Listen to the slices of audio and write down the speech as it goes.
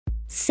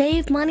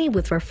Save money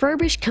with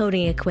refurbished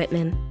coating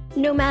equipment.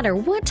 No matter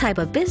what type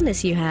of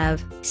business you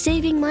have,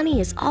 saving money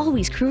is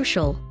always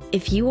crucial.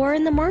 If you are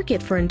in the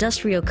market for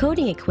industrial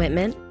coating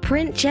equipment,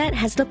 PrintJet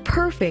has the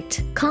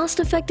perfect,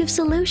 cost-effective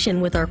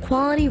solution with our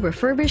quality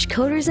refurbished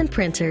coaters and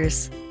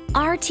printers.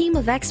 Our team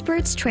of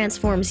experts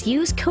transforms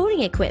used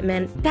coating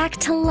equipment back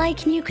to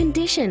like-new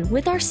condition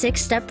with our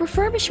 6-step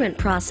refurbishment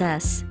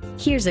process.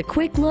 Here's a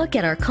quick look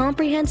at our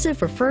comprehensive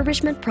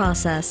refurbishment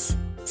process.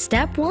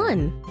 Step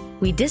 1.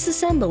 We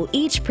disassemble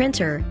each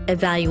printer,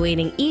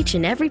 evaluating each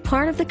and every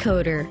part of the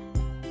coater.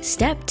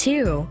 Step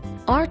 2.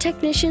 Our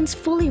technicians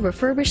fully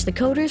refurbish the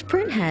coater's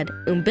printhead,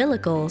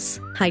 umbilicals,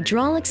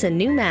 hydraulics, and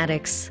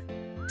pneumatics.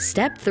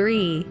 Step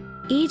 3.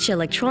 Each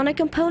electronic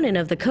component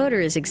of the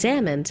coater is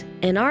examined,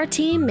 and our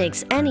team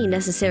makes any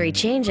necessary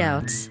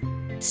changeouts.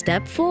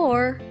 Step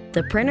 4.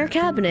 The printer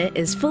cabinet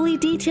is fully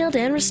detailed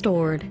and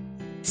restored.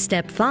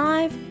 Step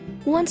 5.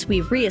 Once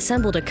we've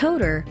reassembled a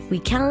coater, we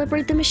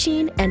calibrate the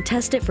machine and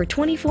test it for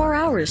 24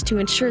 hours to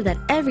ensure that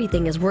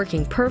everything is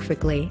working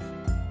perfectly.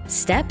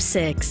 Step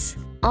 6.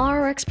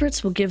 Our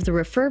experts will give the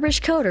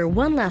refurbished coater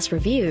one last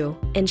review,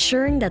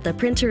 ensuring that the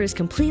printer is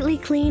completely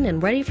clean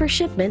and ready for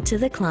shipment to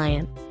the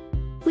client.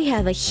 We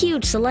have a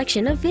huge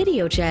selection of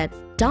Videojet,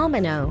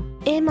 Domino,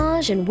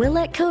 Imaje and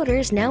Willett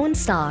coaters now in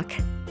stock.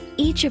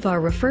 Each of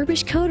our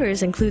refurbished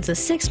coaters includes a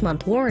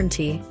 6-month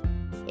warranty.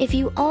 If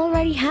you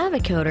already have a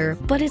coater,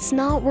 but it's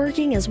not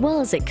working as well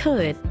as it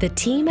could, the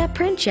team at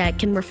PrintJet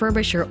can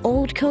refurbish your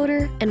old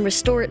coater and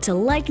restore it to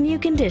like-new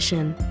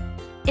condition.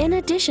 In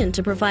addition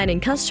to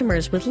providing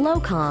customers with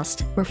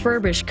low-cost,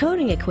 refurbished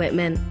coating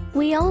equipment,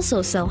 we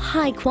also sell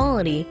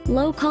high-quality,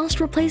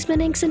 low-cost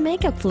replacement inks and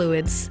makeup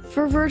fluids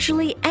for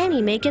virtually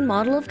any make and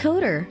model of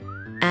coater.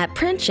 At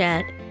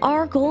PrintJet,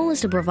 our goal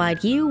is to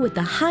provide you with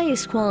the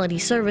highest quality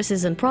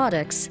services and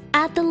products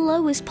at the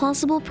lowest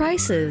possible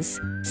prices.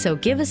 So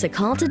give us a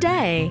call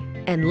today,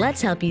 and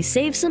let's help you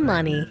save some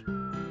money.